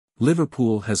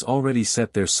Liverpool has already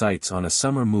set their sights on a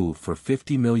summer move for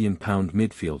 £50 million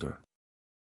midfielder.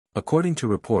 According to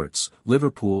reports,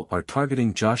 Liverpool are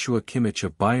targeting Joshua Kimmich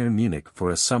of Bayern Munich for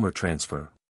a summer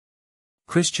transfer.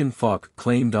 Christian Falk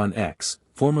claimed on X,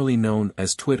 formerly known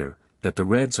as Twitter, that the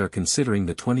Reds are considering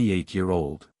the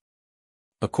 28-year-old.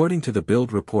 According to the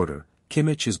Bild reporter,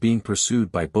 Kimmich is being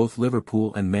pursued by both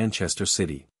Liverpool and Manchester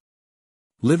City.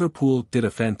 Liverpool did a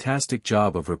fantastic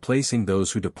job of replacing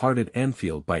those who departed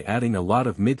Anfield by adding a lot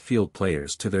of midfield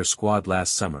players to their squad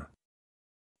last summer.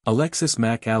 Alexis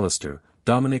Mac Allister,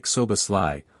 Dominic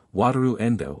Szoboszlai, Wataru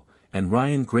Endo, and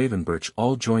Ryan Gravenberch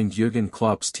all joined Jurgen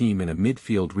Klopp's team in a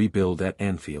midfield rebuild at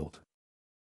Anfield.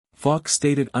 Falk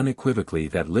stated unequivocally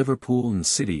that Liverpool and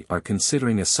City are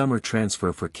considering a summer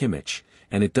transfer for Kimmich,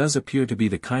 and it does appear to be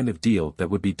the kind of deal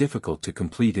that would be difficult to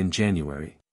complete in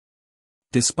January.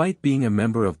 Despite being a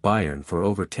member of Bayern for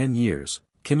over 10 years,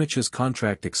 Kimmich's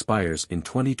contract expires in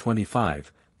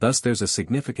 2025, thus there's a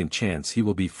significant chance he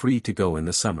will be free to go in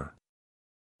the summer.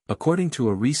 According to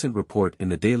a recent report in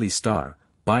the Daily Star,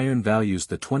 Bayern values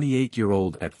the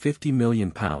 28-year-old at £50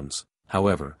 million,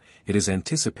 however, it is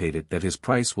anticipated that his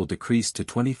price will decrease to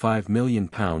 £25 million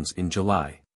in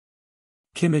July.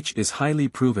 Kimmich is highly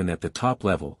proven at the top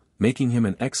level, making him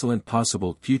an excellent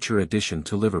possible future addition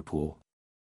to Liverpool.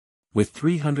 With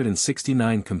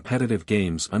 369 competitive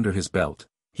games under his belt,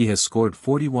 he has scored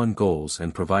 41 goals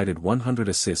and provided 100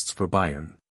 assists for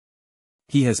Bayern.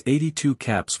 He has 82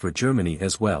 caps for Germany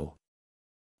as well.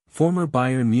 Former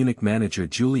Bayern Munich manager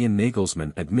Julian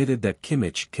Nagelsmann admitted that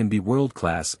Kimmich can be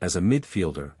world-class as a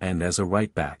midfielder and as a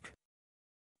right-back.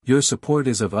 Your support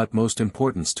is of utmost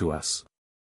importance to us.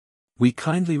 We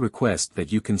kindly request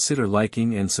that you consider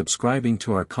liking and subscribing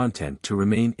to our content to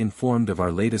remain informed of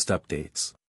our latest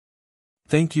updates.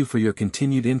 Thank you for your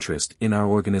continued interest in our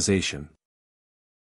organization.